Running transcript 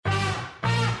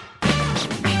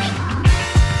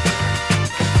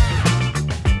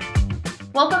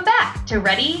Welcome back to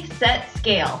Ready, Set,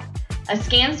 Scale, a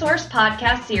ScanSource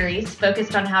podcast series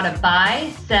focused on how to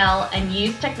buy, sell, and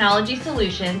use technology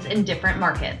solutions in different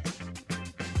markets.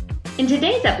 In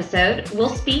today's episode, we'll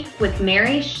speak with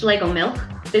Mary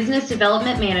Schlegelmilch, Business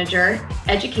Development Manager,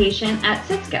 Education at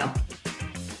Cisco.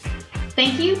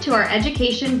 Thank you to our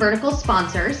education vertical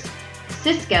sponsors,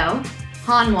 Cisco,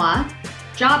 Hanwha,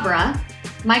 Jabra,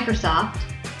 Microsoft,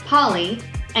 Poly,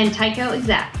 and Tyco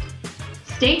Exact.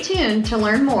 Stay tuned to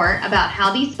learn more about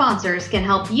how these sponsors can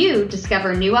help you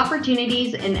discover new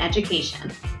opportunities in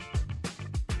education.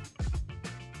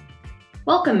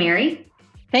 Welcome, Mary.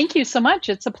 Thank you so much.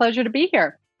 It's a pleasure to be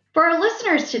here. For our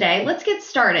listeners today, let's get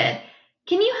started.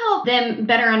 Can you help them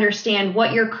better understand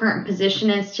what your current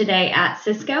position is today at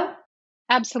Cisco?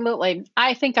 Absolutely.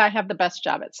 I think I have the best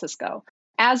job at Cisco.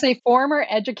 As a former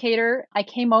educator, I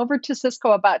came over to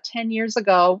Cisco about 10 years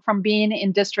ago from being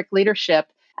in district leadership.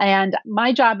 And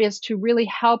my job is to really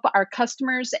help our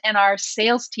customers and our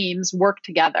sales teams work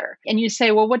together. And you say,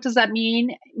 well, what does that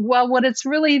mean? Well, what it's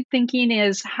really thinking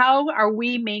is how are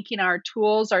we making our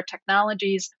tools, our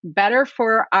technologies better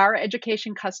for our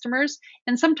education customers?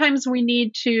 And sometimes we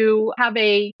need to have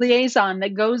a liaison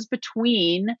that goes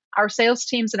between our sales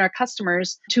teams and our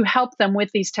customers to help them with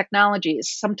these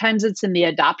technologies. Sometimes it's in the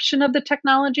adoption of the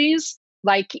technologies,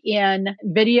 like in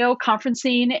video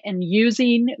conferencing and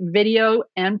using video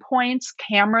endpoints,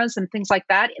 cameras, and things like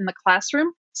that in the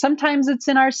classroom. Sometimes it's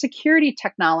in our security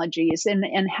technologies and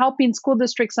helping school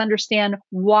districts understand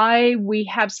why we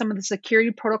have some of the security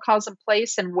protocols in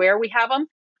place and where we have them.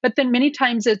 But then many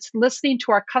times it's listening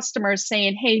to our customers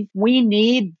saying, hey, we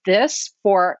need this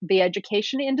for the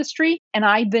education industry. And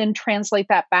I then translate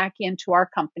that back into our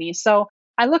company. So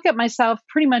I look at myself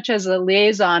pretty much as a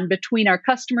liaison between our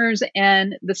customers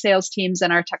and the sales teams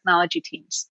and our technology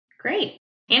teams. Great.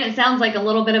 And it sounds like a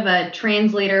little bit of a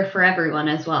translator for everyone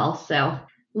as well. So a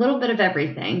little bit of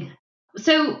everything.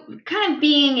 So kind of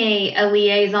being a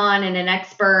liaison and an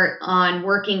expert on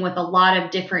working with a lot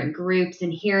of different groups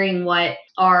and hearing what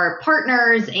our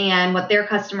partners and what their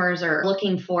customers are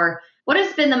looking for, what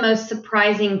has been the most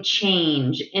surprising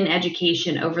change in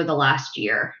education over the last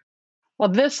year? Well,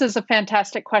 this is a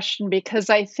fantastic question because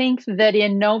I think that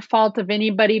in no fault of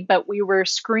anybody, but we were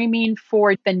screaming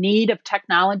for the need of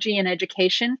technology in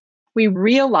education. We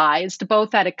realized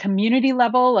both at a community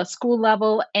level, a school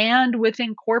level, and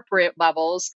within corporate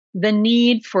levels, the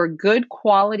need for good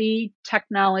quality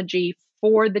technology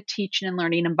for the teaching and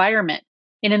learning environment.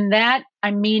 And in that,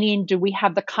 I'm meaning, do we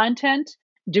have the content?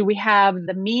 Do we have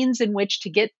the means in which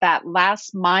to get that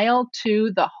last mile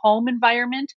to the home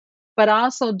environment? But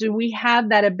also, do we have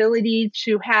that ability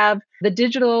to have the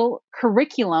digital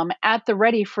curriculum at the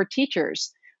ready for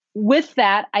teachers? With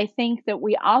that, I think that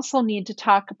we also need to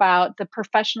talk about the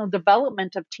professional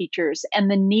development of teachers,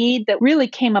 and the need that really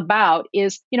came about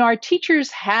is, our teachers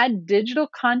had digital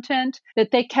content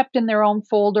that they kept in their own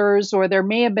folders, or there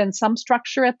may have been some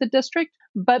structure at the district.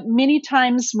 But many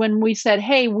times when we said,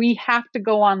 hey, we have to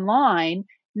go online,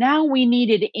 now we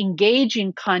needed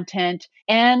engaging content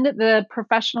and the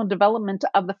professional development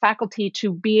of the faculty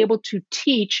to be able to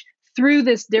teach through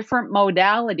this different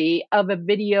modality of a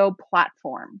video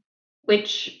platform.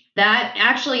 Which that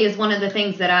actually is one of the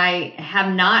things that I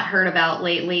have not heard about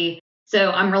lately.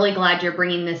 So I'm really glad you're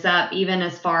bringing this up, even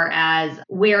as far as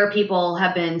where people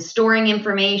have been storing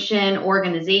information,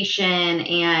 organization,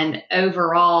 and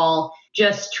overall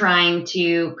just trying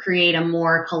to create a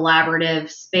more collaborative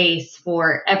space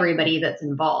for everybody that's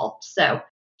involved. So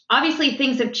obviously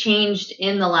things have changed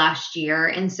in the last year.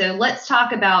 And so let's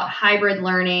talk about hybrid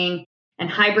learning and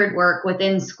hybrid work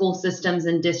within school systems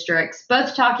and districts,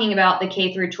 both talking about the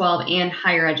K through 12 and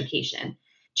higher education.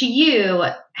 To you,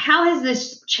 how has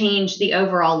this changed the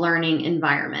overall learning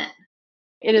environment?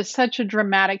 It is such a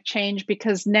dramatic change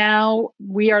because now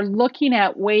we are looking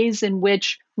at ways in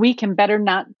which we can better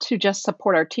not to just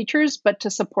support our teachers, but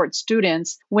to support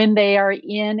students when they are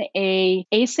in a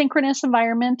asynchronous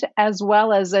environment as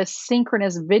well as a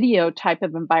synchronous video type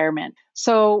of environment.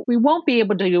 So we won't be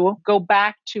able to go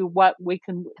back to what we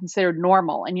can consider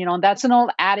normal. And, that's an old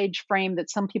adage frame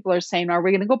that some people are saying, are we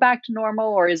going to go back to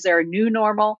normal, or is there a new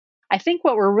normal? I think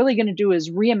what we're really going to do is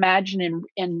reimagine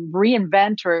and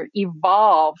reinvent or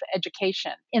evolve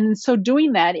education. And so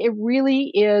doing that, it really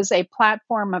is a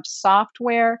platform of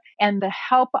software and the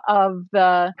help of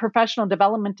the professional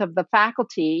development of the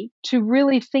faculty to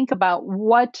really think about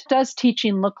what does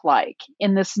teaching look like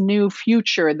in this new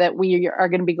future that we are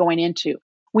going to be going into.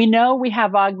 We know we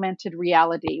have augmented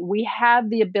reality. We have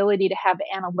the ability to have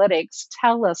analytics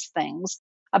tell us things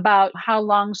about how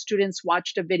long students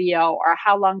watched a video or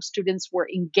how long students were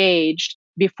engaged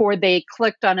before they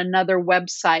clicked on another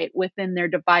website within their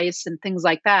device and things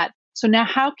like that. So now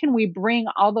how can we bring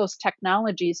all those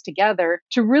technologies together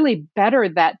to really better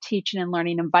that teaching and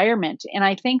learning environment? And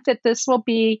I think that this will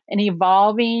be an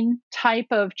evolving type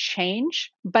of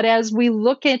change. But as we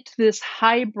look at this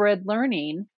hybrid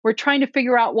learning, we're trying to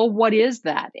figure out, well, what is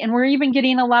that? And we're even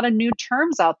getting a lot of new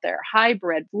terms out there: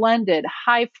 hybrid, blended,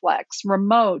 high flex,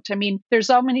 remote. I mean, there's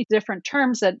so many different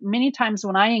terms that many times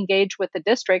when I engage with the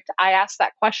district, I ask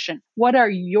that question: what are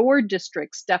your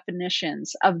district's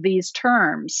definitions of these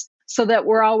terms? So that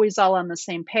we're always all on the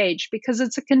same page, because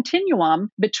it's a continuum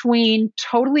between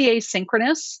totally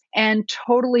asynchronous and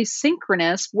totally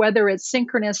synchronous, whether it's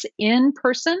synchronous in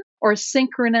person or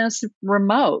synchronous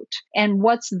remote. And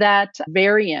what's that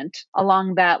variant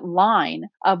along that line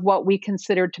of what we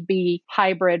consider to be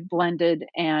hybrid, blended,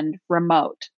 and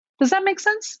remote? Does that make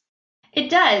sense? It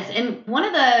does. And one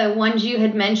of the ones you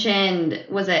had mentioned,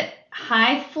 was it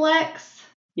high flex?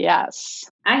 Yes.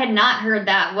 I had not heard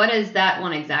that. What is that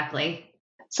one exactly?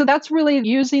 So that's really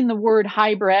using the word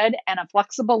hybrid and a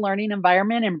flexible learning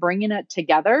environment and bringing it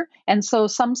together. And so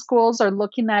some schools are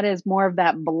looking at it as more of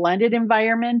that blended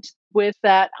environment with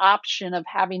that option of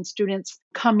having students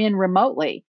come in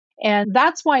remotely. And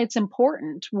that's why it's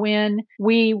important when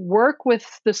we work with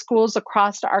the schools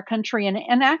across our country. And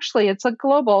actually, it's a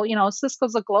global,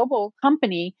 Cisco's a global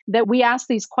company, that we ask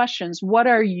these questions. What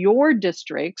are your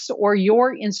districts or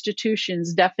your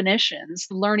institutions' definitions,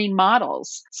 learning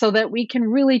models, so that we can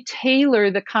really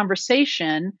tailor the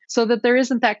conversation so that there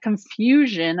isn't that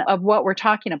confusion of what we're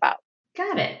talking about?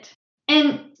 Got it.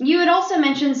 And you had also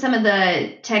mentioned some of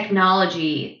the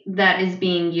technology that is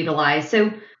being utilized.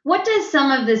 So, what does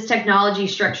some of this technology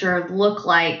structure look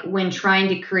like when trying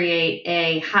to create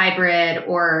a hybrid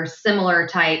or similar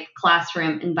type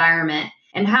classroom environment?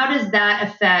 And how does that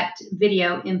affect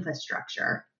video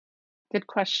infrastructure? Good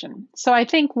question. So I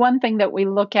think one thing that we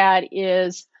look at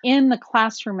is in the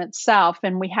classroom itself,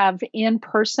 and we have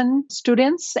in-person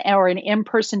students or an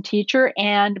in-person teacher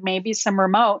and maybe some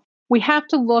remote. We have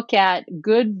to look at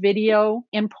good video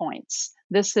endpoints.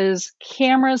 This is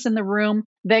cameras in the room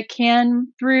that can,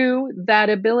 through that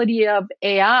ability of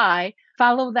AI,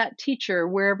 follow that teacher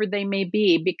wherever they may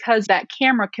be, because that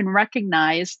camera can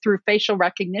recognize through facial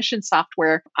recognition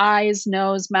software eyes,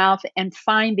 nose, mouth, and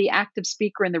find the active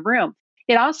speaker in the room.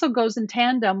 It also goes in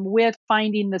tandem with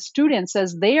finding the students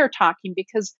as they are talking,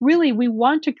 because really we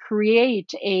want to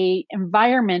create a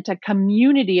environment, a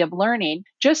community of learning,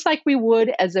 just like we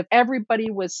would as if everybody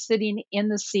was sitting in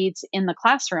the seats in the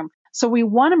classroom. So we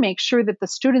want to make sure that the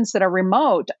students that are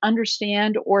remote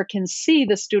understand or can see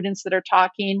the students that are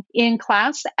talking in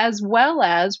class, as well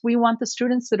as we want the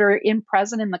students that are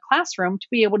present in the classroom to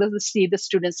be able to see the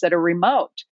students that are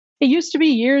remote. It used to be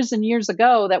years and years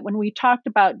ago that when we talked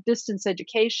about distance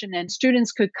education and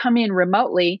students could come in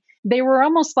remotely, they were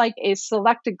almost like a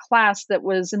selected class that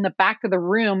was in the back of the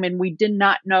room and we did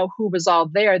not know who was all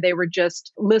there. They were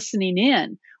just listening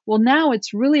in. Well, now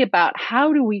it's really about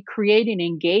how do we create an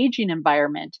engaging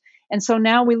environment? And so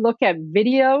now we look at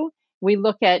video. We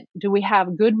look at, do we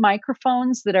have good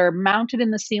microphones that are mounted in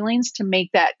the ceilings to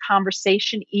make that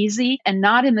conversation easy and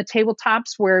not in the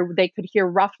tabletops where they could hear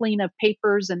ruffling of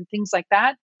papers and things like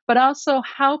that? But also,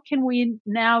 how can we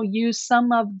now use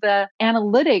some of the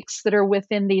analytics that are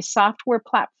within these software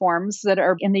platforms that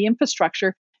are in the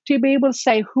infrastructure to be able to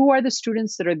say, who are the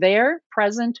students that are there,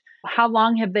 present? How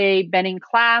long have they been in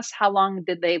class? How long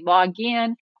did they log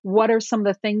in? What are some of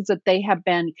the things that they have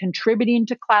been contributing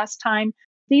to class time?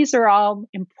 These are all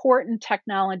important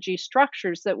technology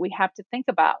structures that we have to think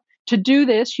about. To do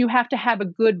this, you have to have a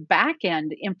good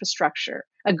back-end infrastructure,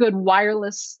 a good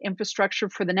wireless infrastructure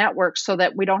for the network so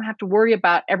that we don't have to worry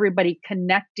about everybody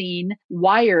connecting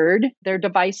wired their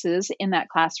devices in that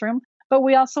classroom. But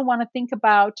we also want to think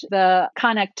about the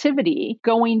connectivity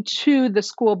going to the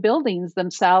school buildings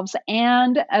themselves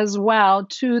and as well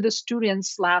to the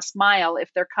students' last mile if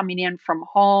they're coming in from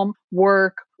home,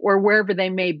 work, or wherever they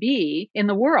may be in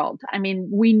the world. I mean,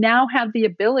 we now have the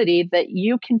ability that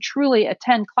you can truly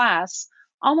attend class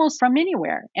almost from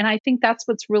anywhere. And I think that's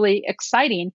what's really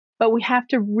exciting. But we have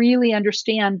to really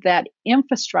understand that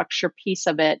infrastructure piece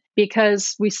of it,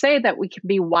 because we say that we can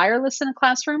be wireless in a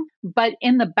classroom, but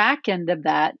in the back end of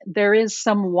that, there is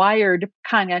some wired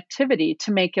connectivity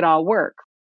to make it all work.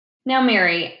 Now,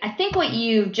 Mary, I think what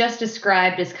you've just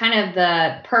described is kind of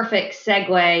the perfect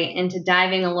segue into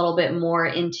diving a little bit more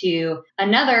into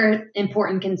another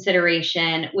important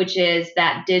consideration, which is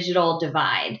that digital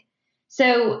divide.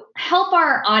 So, help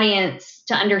our audience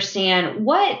to understand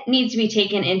what needs to be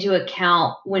taken into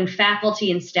account when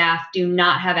faculty and staff do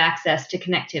not have access to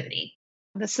connectivity.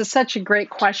 This is such a great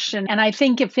question. And I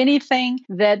think, if anything,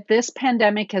 that this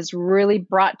pandemic has really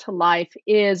brought to life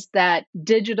is that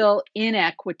digital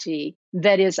inequity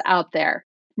that is out there,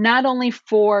 not only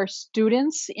for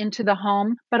students into the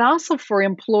home, but also for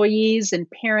employees and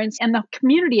parents and the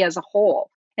community as a whole.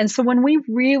 And so when we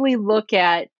really look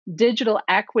at digital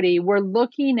equity, we're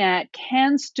looking at,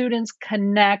 can students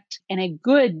connect in a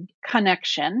good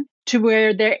connection to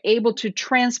where they're able to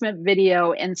transmit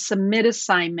video and submit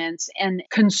assignments and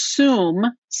consume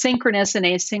synchronous and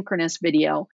asynchronous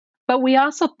video. But we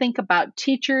also think about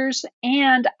teachers,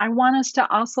 and I want us to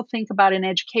also think about in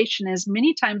education as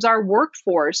many times our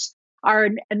workforce, our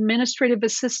administrative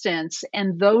assistants,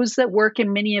 and those that work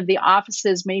in many of the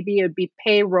offices, maybe it would be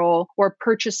payroll or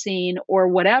purchasing or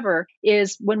whatever,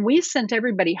 is when we sent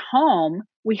everybody home,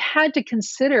 we had to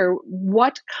consider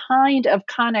what kind of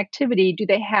connectivity do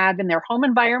they have in their home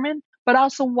environment, but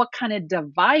also what kind of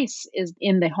device is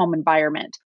in the home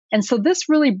environment. And so this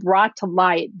really brought to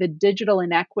light the digital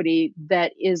inequity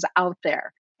that is out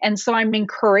there. And so I'm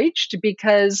encouraged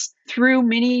because through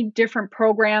many different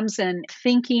programs and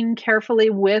thinking carefully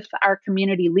with our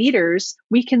community leaders,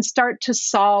 we can start to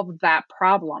solve that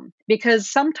problem.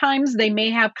 Because sometimes they may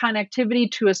have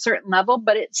connectivity to a certain level,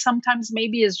 but it sometimes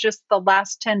maybe is just the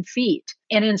last 10 feet.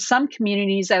 And in some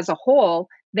communities as a whole,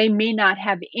 they may not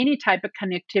have any type of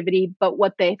connectivity, but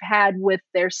what they've had with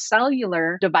their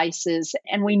cellular devices.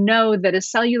 And we know that a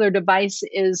cellular device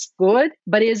is good,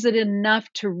 but is it enough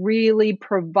to really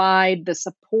provide the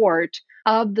support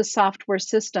of the software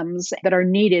systems that are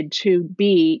needed to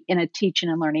be in a teaching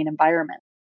and learning environment?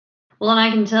 Well, and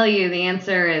I can tell you the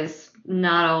answer is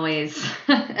not always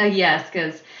a yes,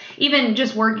 because even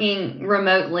just working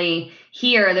remotely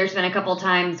here, there's been a couple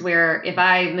times where if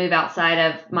I move outside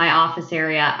of my office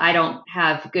area, I don't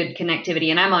have good connectivity,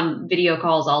 and I'm on video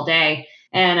calls all day.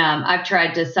 And I've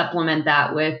tried to supplement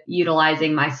that with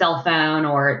utilizing my cell phone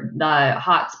or the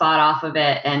hotspot off of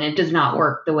it, and it does not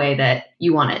work the way that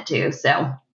you want it to.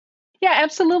 So, Yeah,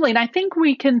 absolutely. And I think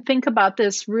we can think about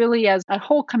this really as a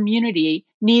whole community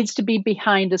needs to be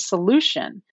behind a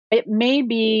solution. It may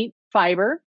be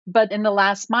fiber, but in the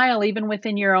last mile, even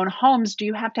within your own homes, do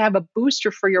you have to have a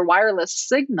booster for your wireless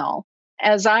signal?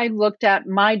 As I looked at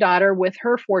my daughter with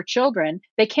her 4 children,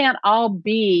 they can't all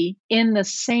be in the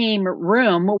same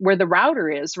room where the router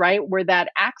is, right? Where that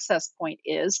access point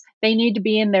is. They need to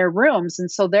be in their rooms. And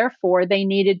so, therefore, they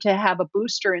needed to have a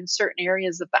booster in certain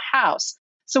areas of the house.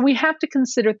 So we have to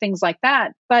consider things like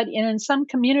that. But in some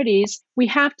communities, we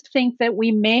have to think that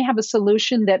we may have a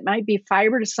solution that might be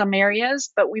fiber to some areas,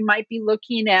 but we might be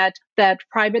looking at that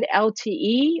private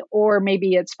LTE, or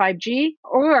maybe it's 5G,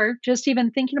 or just even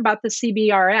thinking about the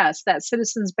CBRS, that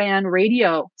citizens band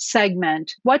radio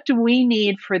segment. What do we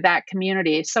need for that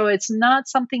community? So it's not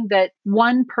something that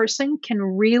one person can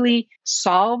really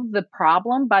solve the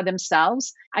problem by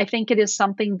themselves. I think it is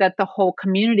something that the whole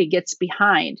community gets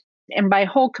behind. And by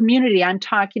whole community, I'm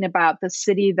talking about the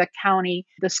city, the county,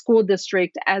 the school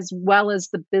district, as well as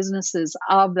the businesses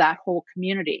of that whole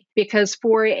community. Because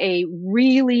for a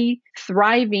really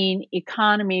thriving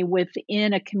economy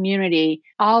within a community,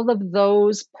 all of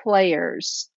those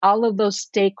players, all of those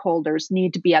stakeholders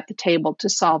need to be at the table to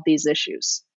solve these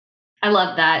issues. I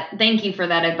love that. Thank you for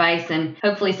that advice. And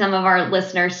hopefully, some of our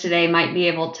listeners today might be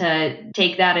able to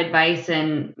take that advice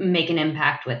and make an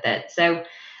impact with it. So,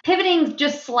 pivoting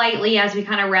just slightly as we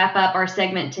kind of wrap up our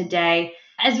segment today,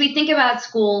 as we think about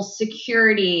schools,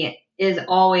 security is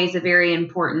always a very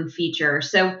important feature.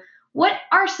 So, what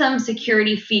are some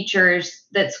security features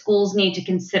that schools need to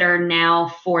consider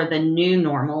now for the new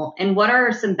normal? And what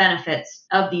are some benefits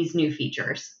of these new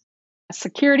features?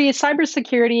 Security,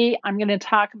 cybersecurity, I'm going to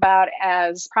talk about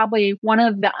as probably one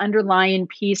of the underlying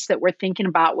piece that we're thinking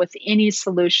about with any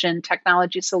solution,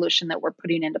 technology solution that we're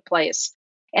putting into place.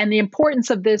 And the importance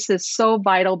of this is so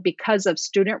vital because of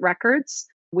student records.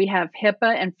 We have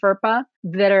HIPAA and FERPA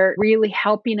that are really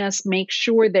helping us make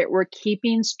sure that we're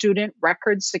keeping student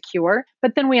records secure.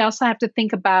 But then we also have to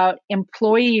think about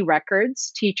employee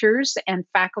records, teachers and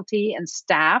faculty and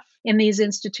staff in these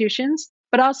institutions,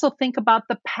 but also think about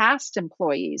the past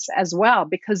employees as well,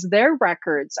 because their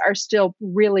records are still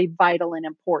really vital and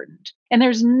important. And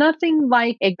there's nothing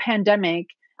like a pandemic,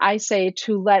 I say,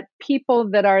 to let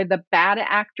people that are the bad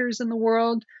actors in the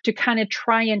world to kind of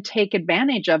try and take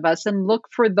advantage of us and look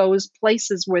for those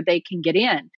places where they can get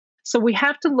in. So we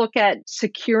have to look at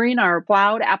securing our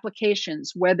cloud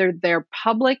applications, whether they're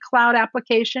public cloud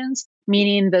applications,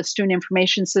 meaning the student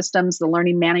information systems, the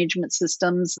learning management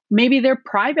systems. Maybe they're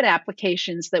private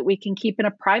applications that we can keep in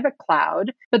a private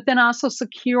cloud, but then also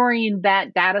securing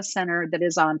that data center that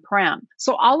is on-prem.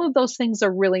 So all of those things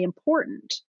are really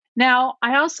important. Now,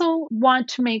 I also want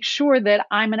to make sure that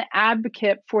I'm an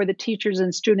advocate for the teachers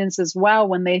and students as well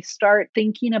when they start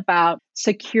thinking about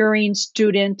securing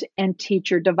student and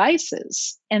teacher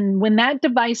devices. And when that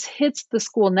device hits the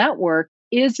school network,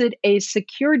 is it a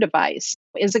secure device?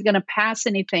 Is it going to pass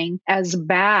anything as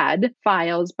bad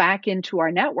files back into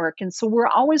our network? And so we're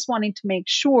always wanting to make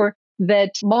sure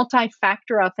that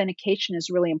multi-factor authentication is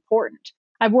really important.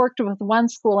 I've worked with one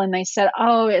school and they said,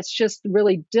 oh, it's just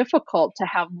really difficult to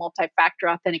have multi-factor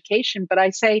authentication. But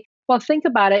I say, well, think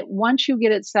about it. Once you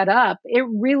get it set up, it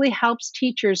really helps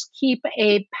teachers keep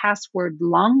a password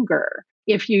longer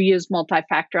if you use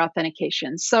multi-factor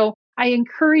authentication. So I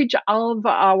encourage all of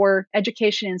our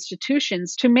education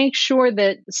institutions to make sure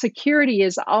that security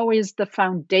is always the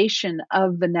foundation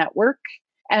of the network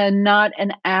and not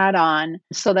an add-on,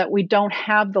 so that we don't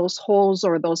have those holes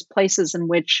or those places in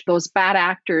which those bad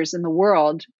actors in the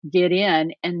world get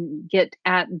in and get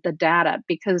at the data,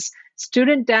 because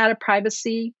student data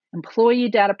privacy, employee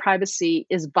data privacy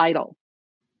is vital.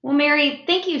 Well, Mary,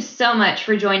 thank you so much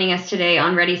for joining us today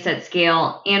on Ready, Set,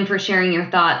 Scale and for sharing your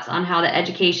thoughts on how the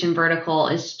education vertical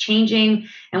is changing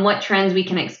and what trends we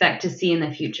can expect to see in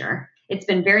the future. It's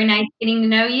been very nice getting to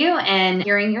know you and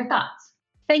hearing your thoughts.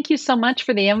 Thank you so much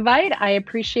for the invite. I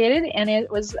appreciate it, and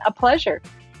it was a pleasure.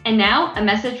 And now, a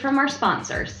message from our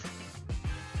sponsors.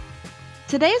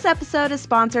 Today's episode is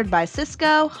sponsored by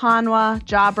Cisco, Hanwha,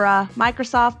 Jabra,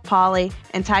 Microsoft, Poly,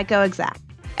 and Tyco Exact.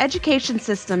 Education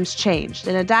systems changed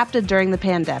and adapted during the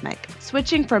pandemic,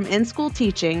 switching from in-school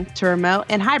teaching to remote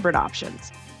and hybrid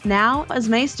options. Now, as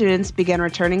many students begin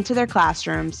returning to their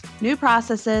classrooms, new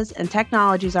processes and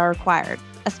technologies are required,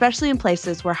 especially in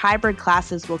places where hybrid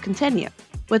classes will continue.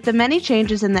 With the many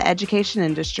changes in the education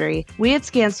industry, we at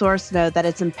ScanSource know that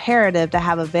it's imperative to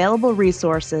have available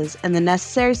resources and the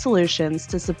necessary solutions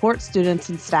to support students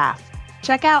and staff.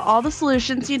 Check out all the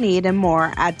solutions you need and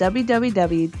more at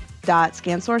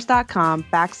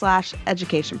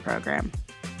www.scansource.com/education program.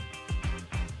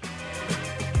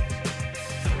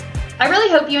 I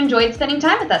really hope you enjoyed spending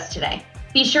time with us today.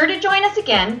 Be sure to join us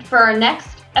again for our next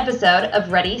episode of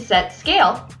Ready, Set,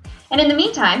 Scale. And in the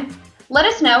meantime, let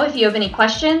us know if you have any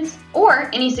questions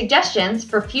or any suggestions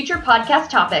for future podcast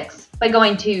topics by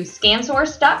going to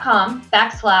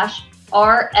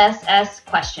scansource.com/RSS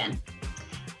question.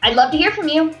 I'd love to hear from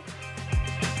you.